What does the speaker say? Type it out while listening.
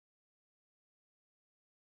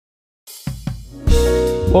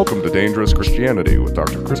Welcome to Dangerous Christianity with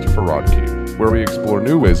Dr. Christopher Rodkey, where we explore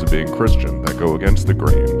new ways of being Christian that go against the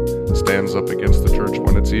grain, stands up against the church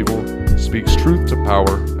when it's evil, speaks truth to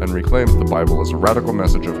power, and reclaims the Bible as a radical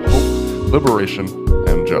message of hope, liberation,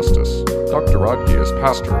 and justice. Dr. Rodkey is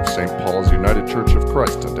pastor of St. Paul's United Church of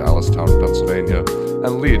Christ in Dallastown, Pennsylvania,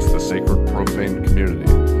 and leads the Sacred Profane Community,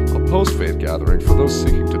 a post-faith gathering for those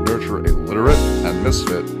seeking to nurture a literate and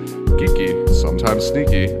misfit, geeky, sometimes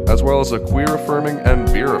sneaky, as well as a queer-affirming and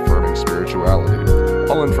beer-affirming spirituality.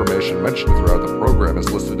 All information mentioned throughout the program is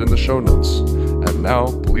listed in the show notes. And now,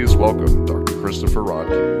 please welcome Dr. Christopher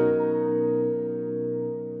Rodkey.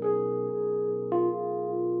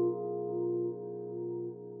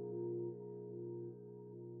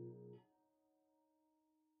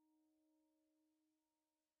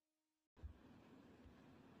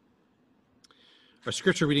 Our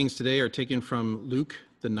scripture readings today are taken from Luke,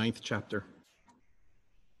 the 9th chapter.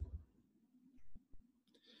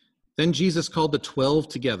 Then Jesus called the 12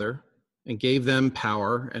 together and gave them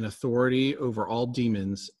power and authority over all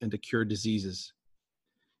demons and to cure diseases.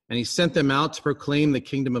 And he sent them out to proclaim the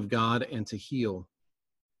kingdom of God and to heal.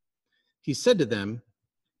 He said to them,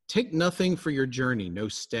 "Take nothing for your journey, no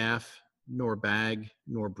staff, nor bag,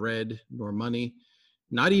 nor bread, nor money,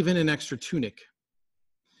 not even an extra tunic.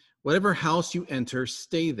 Whatever house you enter,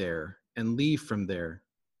 stay there and leave from there.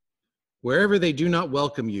 Wherever they do not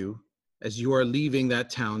welcome you, as you are leaving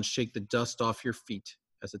that town, shake the dust off your feet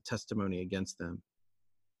as a testimony against them."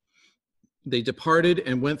 They departed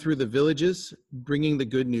and went through the villages, bringing the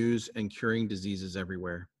good news and curing diseases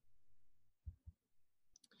everywhere.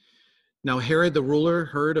 Now Herod the ruler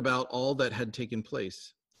heard about all that had taken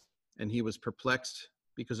place, and he was perplexed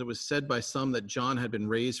because it was said by some that John had been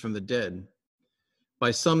raised from the dead,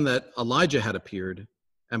 by some that Elijah had appeared,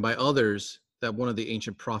 and by others that one of the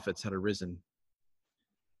ancient prophets had arisen.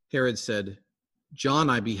 Herod said, "John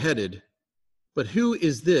I beheaded, but who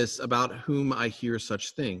is this about whom I hear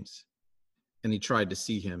such things?" And he tried to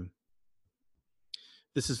see him.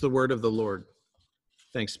 This is the word of the Lord.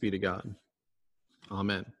 Thanks be to God.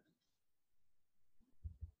 Amen.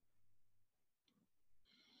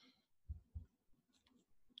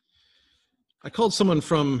 I called someone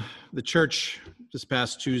from the church this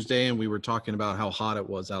past Tuesday, and we were talking about how hot it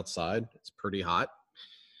was outside. It's pretty hot.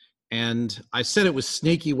 And I said it was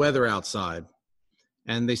snaky weather outside,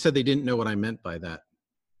 and they said they didn't know what I meant by that.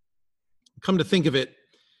 Come to think of it,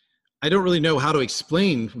 I don't really know how to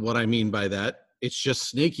explain what I mean by that. It's just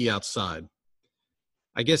snaky outside.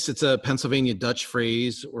 I guess it's a Pennsylvania Dutch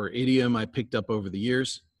phrase or idiom I picked up over the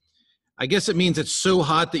years. I guess it means it's so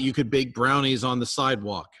hot that you could bake brownies on the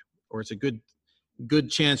sidewalk, or it's a good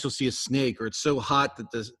chance you'll see a snake, or it's so hot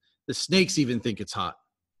that the snakes even think it's hot.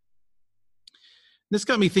 This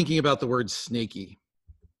got me thinking about the word snaky.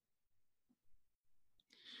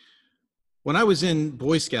 When I was in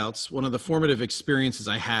Boy Scouts, one of the formative experiences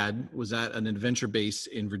I had was at an adventure base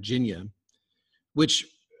in Virginia, which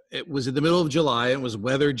it was in the middle of July and was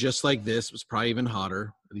weather just like this. It was probably even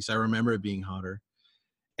hotter. At least I remember it being hotter.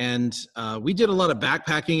 And we did a lot of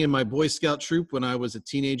backpacking in my Boy Scout troop when I was a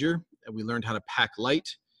teenager. And we learned how to pack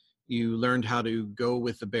light. You learned how to go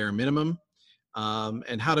with the bare minimum,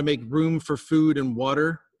 and how to make room for food and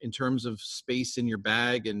water in terms of space in your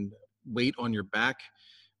bag and weight on your back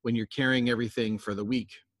when you're carrying everything for the week.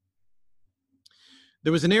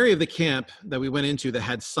 There was an area of the camp that we went into that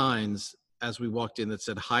had signs as we walked in that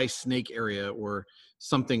said high snake area or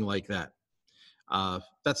something like that.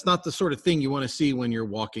 That's not the sort of thing you want to see when you're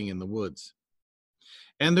walking in the woods.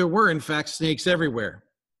 And there were, in fact, snakes everywhere.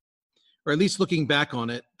 Or at least looking back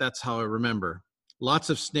on it, that's how I remember.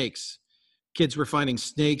 Lots of snakes. Kids were finding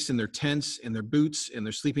snakes in their tents, in their boots, in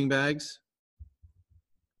their sleeping bags.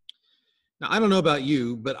 Now, I don't know about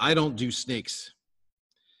you, but I don't do snakes.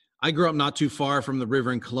 I grew up not too far from the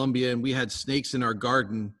river in Columbia, and we had snakes in our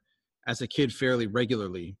garden as a kid fairly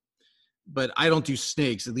regularly. But I don't do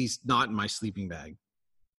snakes, at least not in my sleeping bag.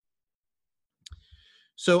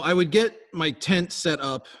 So I would get my tent set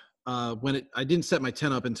up I didn't set my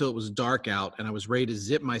tent up until it was dark out, and I was ready to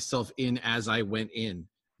zip myself in as I went in.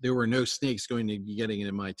 There were no snakes going to be getting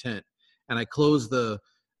in my tent. And I closed the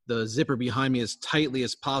zipper behind me as tightly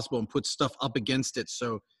as possible and put stuff up against it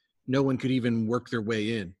so no one could even work their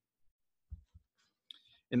way in.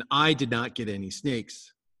 And I did not get any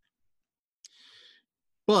snakes.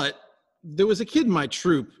 But there was a kid in my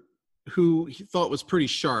troop who he thought was pretty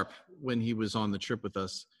sharp when he was on the trip with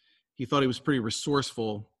us. He thought he was pretty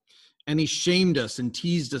resourceful. And he shamed us and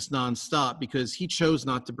teased us nonstop because he chose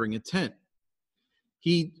not to bring a tent.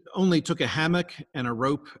 He only took a hammock and a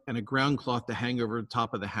rope and a ground cloth to hang over the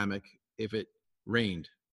top of the hammock if it rained.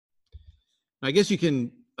 I guess you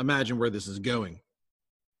can imagine where this is going.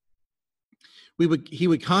 He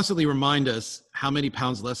would constantly remind us how many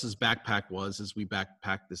pounds less his backpack was as we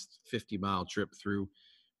backpacked this 50-mile trip through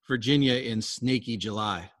Virginia in snaky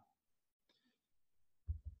July.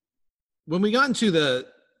 When we got into the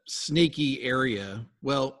snaky area,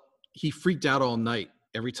 well, he freaked out all night.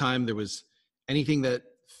 Every time there was anything that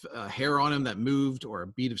hair on him that moved or a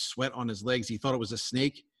bead of sweat on his legs, he thought it was a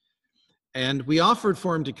snake. And we offered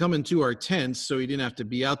for him to come into our tents so he didn't have to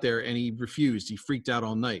be out there, and he refused. He freaked out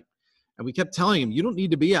all night. And we kept telling him, you don't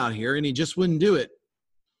need to be out here, and he just wouldn't do it.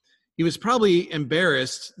 He was probably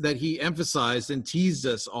embarrassed that he emphasized and teased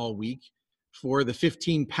us all week for the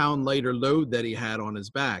 15-pound lighter load that he had on his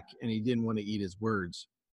back, and he didn't want to eat his words.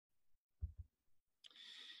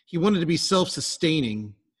 He wanted to be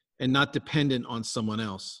self-sustaining and not dependent on someone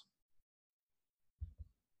else.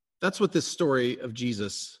 That's what this story of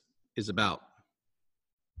Jesus is about.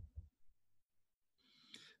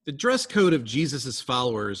 The dress code of Jesus'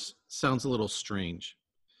 followers sounds a little strange.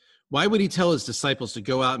 Why would he tell his disciples to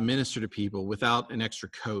go out and minister to people without an extra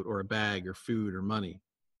coat or a bag or food or money?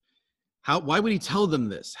 Why would he tell them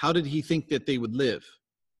this? How did he think that they would live?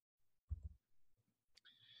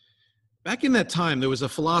 Back in that time, there was a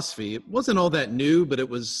philosophy. It wasn't all that new, but it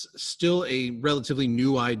was still a relatively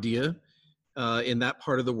new idea in that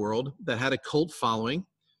part of the world that had a cult following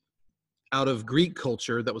out of Greek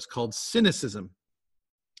culture that was called cynicism.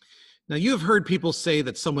 Now, you have heard people say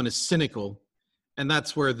that someone is cynical, and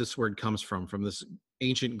that's where this word comes from this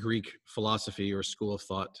ancient Greek philosophy or school of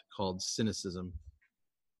thought called cynicism.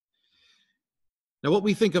 Now, what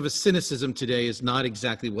we think of as cynicism today is not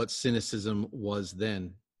exactly what cynicism was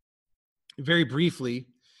then. Very briefly,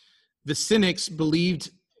 the Cynics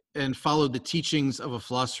believed and followed the teachings of a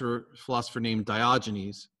philosopher named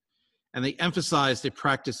Diogenes, and they emphasized a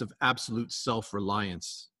practice of absolute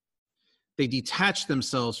self-reliance. They detached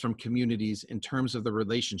themselves from communities in terms of the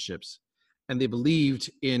relationships, and they believed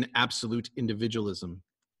in absolute individualism.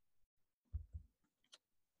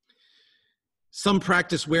 Some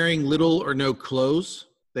practiced wearing little or no clothes.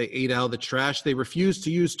 They ate out of the trash. They refused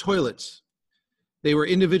to use toilets. They were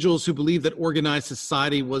individuals who believed that organized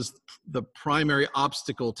society was the primary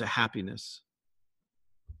obstacle to happiness.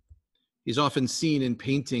 He's often seen in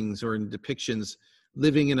paintings or in depictions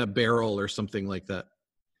living in a barrel or something like that.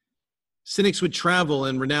 Cynics would travel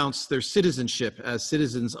and renounce their citizenship as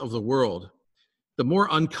citizens of the world. The more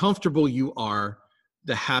uncomfortable you are,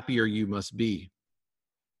 the happier you must be.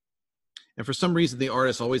 And for some reason, the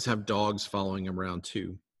artists always have dogs following them around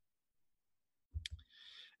too.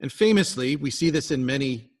 And famously, we see this in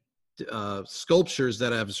many sculptures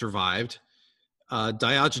that have survived.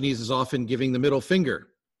 Diogenes is often giving the middle finger.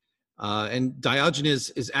 And Diogenes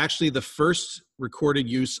is actually the first recorded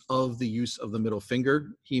use of the middle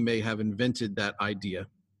finger. He may have invented that idea.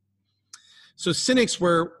 So cynics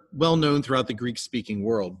were well known throughout the Greek-speaking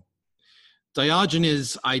world.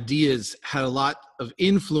 Diogenes' ideas had a lot of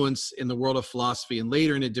influence in the world of philosophy and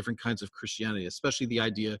later into different kinds of Christianity, especially the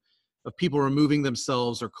idea of people removing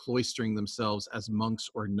themselves or cloistering themselves as monks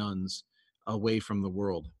or nuns away from the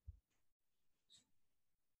world.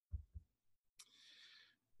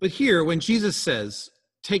 But here, when Jesus says,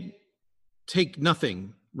 take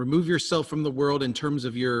nothing, remove yourself from the world in terms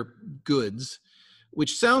of your goods,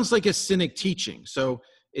 which sounds like a cynic teaching. So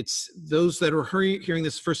it's those that are hearing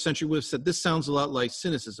this first century would have said, this sounds a lot like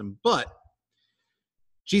cynicism. But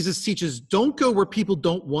Jesus teaches, don't go where people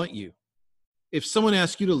don't want you. If someone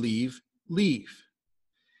asks you to leave, leave.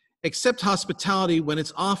 Accept hospitality when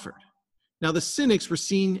it's offered. Now, the cynics were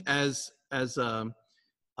seen as a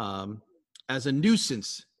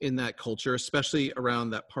nuisance in that culture, especially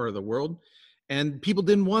around that part of the world. And people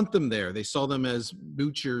didn't want them there. They saw them as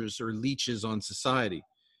moochers or leeches on society.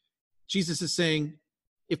 Jesus is saying,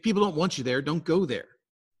 if people don't want you there, don't go there.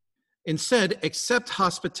 Instead, accept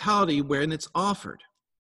hospitality when it's offered.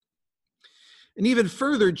 And even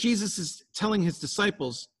further, Jesus is telling his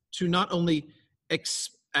disciples to not only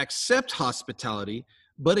accept hospitality,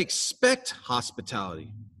 but expect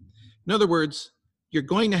hospitality. In other words, you're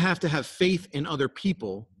going to have faith in other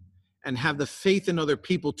people and have the faith in other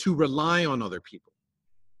people to rely on other people.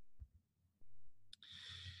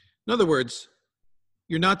 In other words,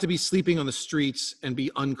 you're not to be sleeping on the streets and be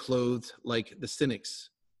unclothed like the cynics.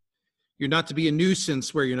 You're not to be a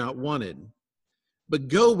nuisance where you're not wanted, but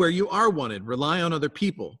go where you are wanted. Rely on other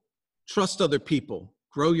people, trust other people,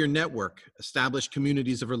 grow your network, establish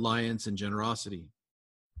communities of reliance and generosity.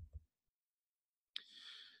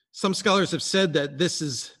 Some scholars have said that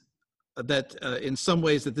in some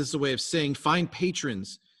ways that this is a way of saying find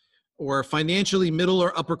patrons or financially middle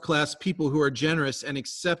or upper class people who are generous and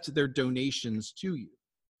accept their donations to you.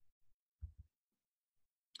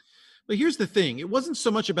 But here's the thing. It wasn't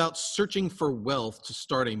so much about searching for wealth to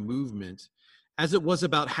start a movement as it was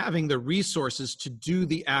about having the resources to do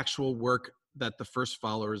the actual work that the first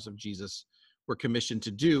followers of Jesus were commissioned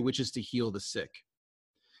to do, which is to heal the sick.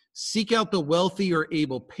 Seek out the wealthy or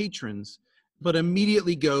able patrons, but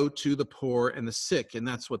immediately go to the poor and the sick. And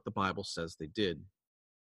that's what the Bible says they did.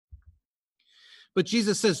 But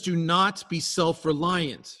Jesus says, do not be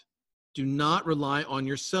self-reliant. Do not rely on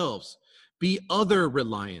yourselves. Be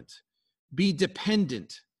other-reliant. Be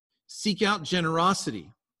dependent. Seek out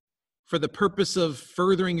generosity for the purpose of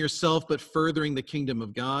furthering yourself, but furthering the kingdom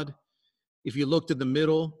of God. If you looked in the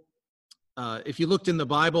middle, if you looked in the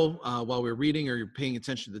Bible while we were reading or you're paying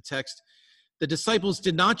attention to the text, the disciples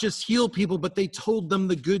did not just heal people, but they told them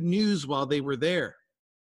the good news while they were there.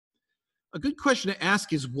 A good question to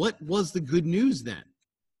ask is, what was the good news then?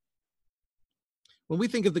 When we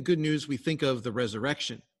think of the good news, we think of the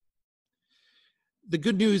resurrection. The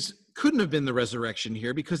good news couldn't have been the resurrection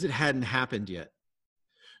here because it hadn't happened yet.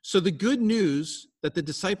 So the good news that the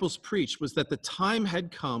disciples preached was that the time had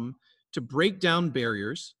come to break down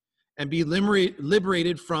barriers and be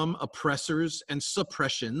liberated from oppressors and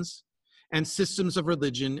suppressions and systems of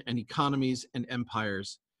religion and economies and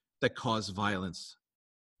empires that cause violence.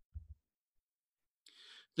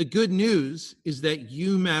 The good news is that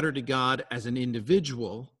you matter to God as an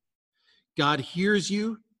individual. God hears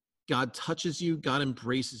you, God touches you, God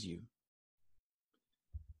embraces you.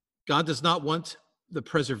 God does not want the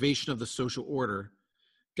preservation of the social order.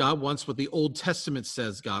 God wants what the Old Testament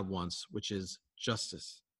says God wants, which is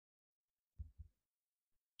justice.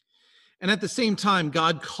 And at the same time,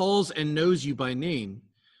 God calls and knows you by name.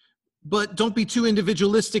 But don't be too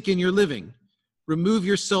individualistic in your living. Remove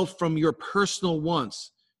yourself from your personal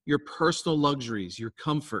wants, your personal luxuries, your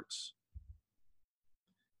comforts.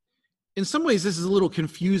 In some ways, this is a little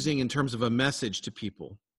confusing in terms of a message to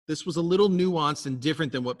people. This was a little nuanced and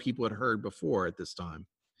different than what people had heard before at this time.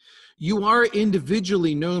 You are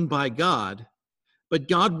individually known by God, but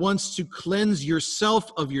God wants to cleanse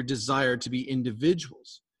yourself of your desire to be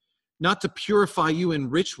individuals, not to purify you in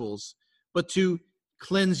rituals, but to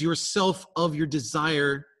cleanse yourself of your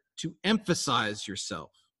desire to emphasize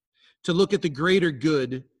yourself, to look at the greater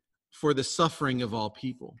good for the suffering of all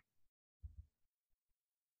people.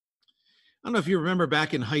 I don't know if you remember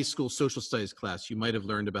back in high school social studies class, you might have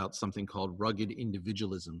learned about something called rugged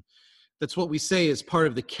individualism. That's what we say is part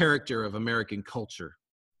of the character of American culture.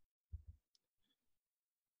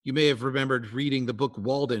 You may have remembered reading the book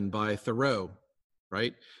Walden by Thoreau,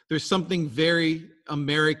 right? There's something very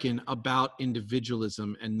American about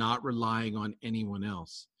individualism and not relying on anyone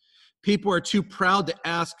else. People are too proud to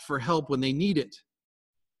ask for help when they need it.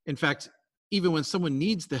 In fact, even when someone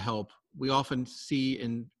needs the help, we often see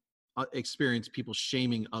and experience people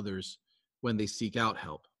shaming others when they seek out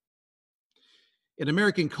help. In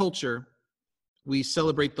American culture, we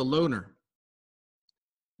celebrate the loner.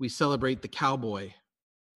 We celebrate the cowboy.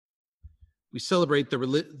 We celebrate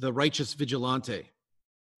the righteous vigilante.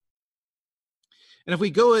 And if we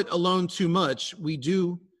go it alone too much,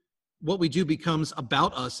 what we do becomes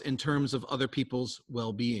about us in terms of other people's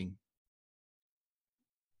well-being.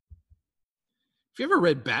 If you ever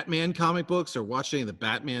read Batman comic books or watched any of the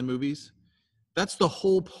Batman movies, that's the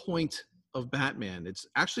whole point of Batman. It's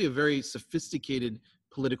actually a very sophisticated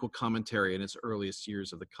political commentary in its earliest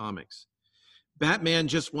years of the comics. Batman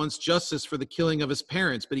just wants justice for the killing of his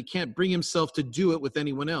parents, but he can't bring himself to do it with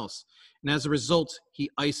anyone else. And as a result,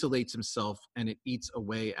 he isolates himself and it eats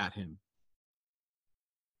away at him.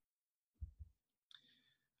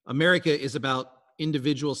 America is about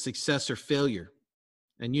individual success or failure.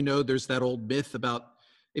 And you know, there's that old myth about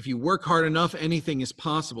if you work hard enough, anything is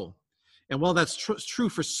possible. And while that's true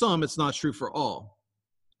for some, it's not true for all.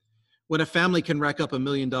 When a family can rack up $1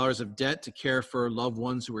 million of debt to care for loved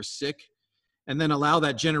ones who are sick, and then allow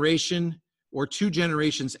that generation or 2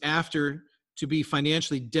 generations after to be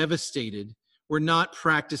financially devastated, we're not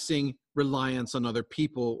practicing reliance on other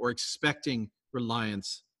people or expecting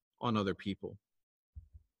reliance on other people.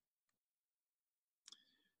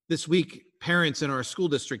 This week, parents in our school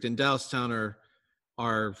district in Dallastown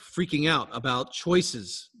are freaking out about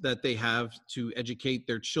choices that they have to educate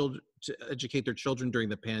their children during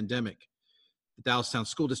the pandemic. The Dallastown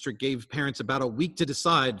School District gave parents about a week to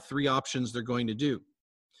decide 3 options they're going to do.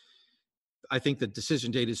 I think the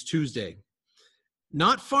decision date is Tuesday.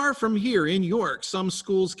 Not far from here in York, some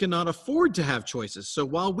schools cannot afford to have choices. So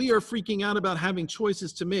while we are freaking out about having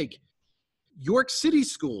choices to make, York City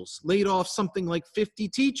schools laid off something like 50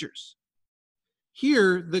 teachers.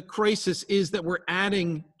 Here, the crisis is that we're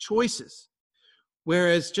adding choices,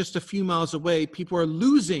 whereas just a few miles away, people are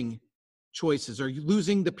losing choices? Are you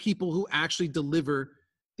losing the people who actually deliver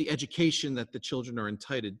the education that the children are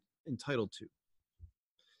entitled to?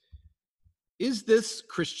 Is this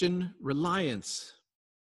Christian reliance?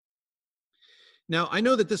 Now, I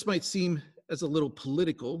know that this might seem as a little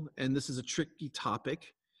political, and this is a tricky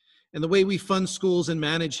topic. And the way we fund schools and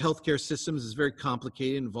manage healthcare systems is very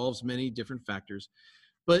complicated, involves many different factors.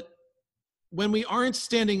 But when we aren't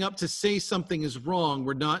standing up to say something is wrong,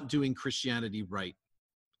 we're not doing Christianity right.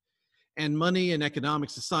 And money and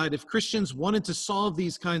economics aside, if Christians wanted to solve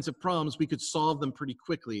these kinds of problems, we could solve them pretty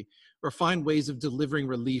quickly or find ways of delivering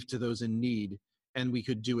relief to those in need. And we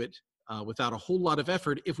could do it without a whole lot of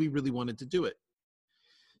effort if we really wanted to do it.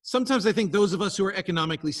 Sometimes I think those of us who are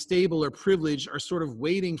economically stable or privileged are sort of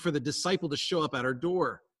waiting for the disciple to show up at our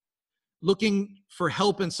door, looking for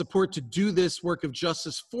help and support to do this work of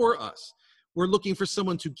justice for us. We're looking for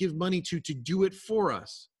someone to give money to do it for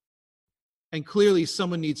us. And clearly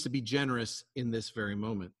someone needs to be generous in this very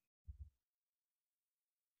moment.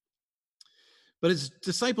 But as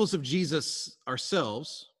disciples of Jesus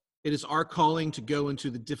ourselves, it is our calling to go into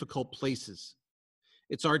the difficult places.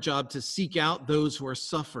 It's our job to seek out those who are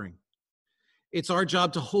suffering. It's our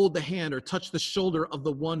job to hold the hand or touch the shoulder of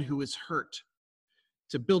the one who is hurt,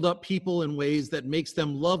 to build up people in ways that makes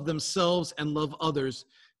them love themselves and love others,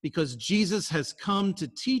 because Jesus has come to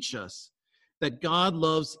teach us that God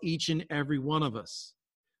loves each and every one of us.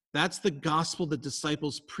 That's the gospel the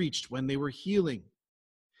disciples preached when they were healing.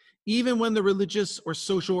 Even when the religious or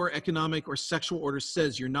social or economic or sexual order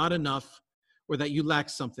says you're not enough or that you lack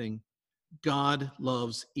something, God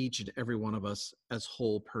loves each and every one of us as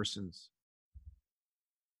whole persons.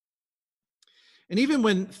 And even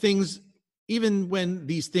when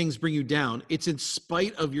these things bring you down, it's in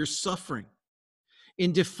spite of your suffering,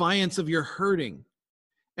 in defiance of your hurting,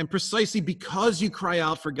 and precisely because you cry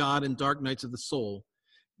out for God in dark nights of the soul,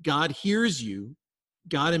 God hears you,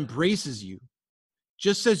 God embraces you.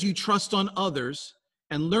 Just as you trust on others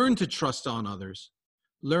and learn to trust on others,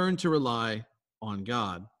 learn to rely on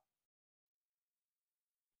God.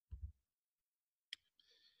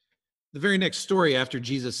 The very next story after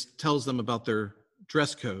Jesus tells them about their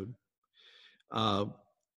dress code,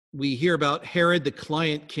 we hear about Herod the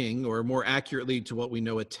client king, or more accurately to what we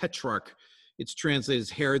know, a tetrarch. It's translated as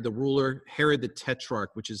Herod the ruler, Herod the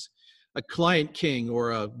tetrarch, which is a client king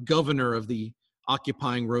or a governor of the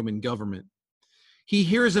occupying Roman government. He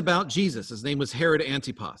hears about Jesus. His name was Herod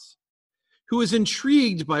Antipas, who is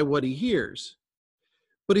intrigued by what he hears.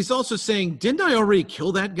 But he's also saying, didn't I already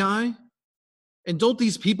kill that guy? And don't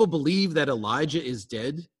these people believe that Elijah is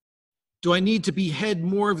dead? Do I need to behead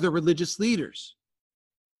more of the religious leaders?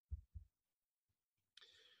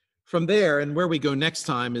 From there, and where we go next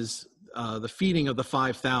time, is the feeding of the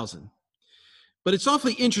 5,000. But it's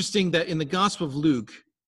awfully interesting that in the Gospel of Luke,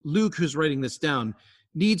 who's writing this down,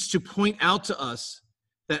 needs to point out to us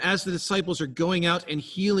that as the disciples are going out and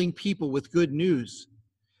healing people with good news,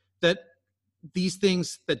 that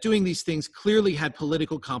doing these things clearly had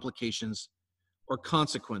political complications or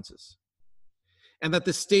consequences, and that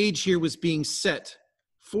the stage here was being set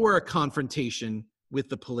for a confrontation with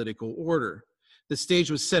the political order. The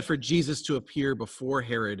stage was set for Jesus to appear before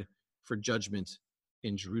Herod for judgment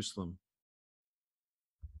in Jerusalem.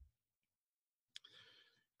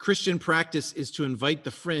 Christian practice is to invite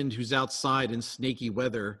the friend who's outside in snaky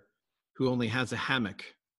weather, who only has a hammock.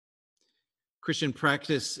 Christian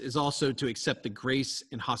practice is also to accept the grace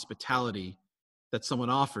and hospitality that someone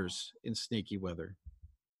offers in snaky weather.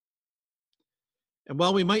 And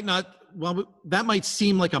while that might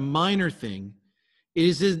seem like a minor thing, it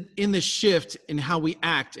is in the shift in how we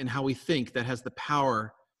act and how we think that has the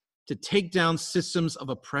power to take down systems of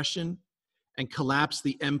oppression and collapse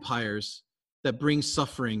the empires that bring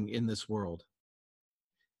suffering in this world.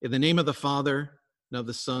 In the name of the Father, and of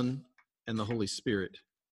the Son, and the Holy Spirit,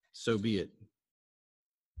 so be it.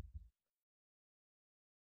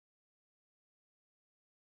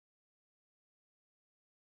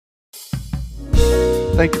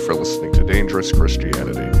 Thank you for listening to Dangerous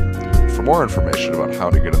Christianity. For more information about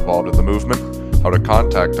how to get involved in the movement, how to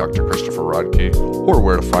contact Dr. Christopher Rodkey, or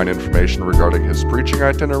where to find information regarding his preaching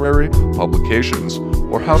itinerary, publications,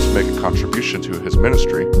 or how to make a contribution to his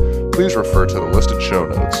ministry, please refer to the listed show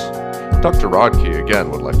notes. Dr. Rodkey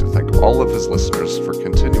again would like to thank all of his listeners for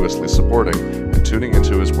continuously supporting and tuning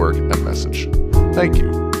into his work and message. Thank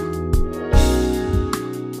you.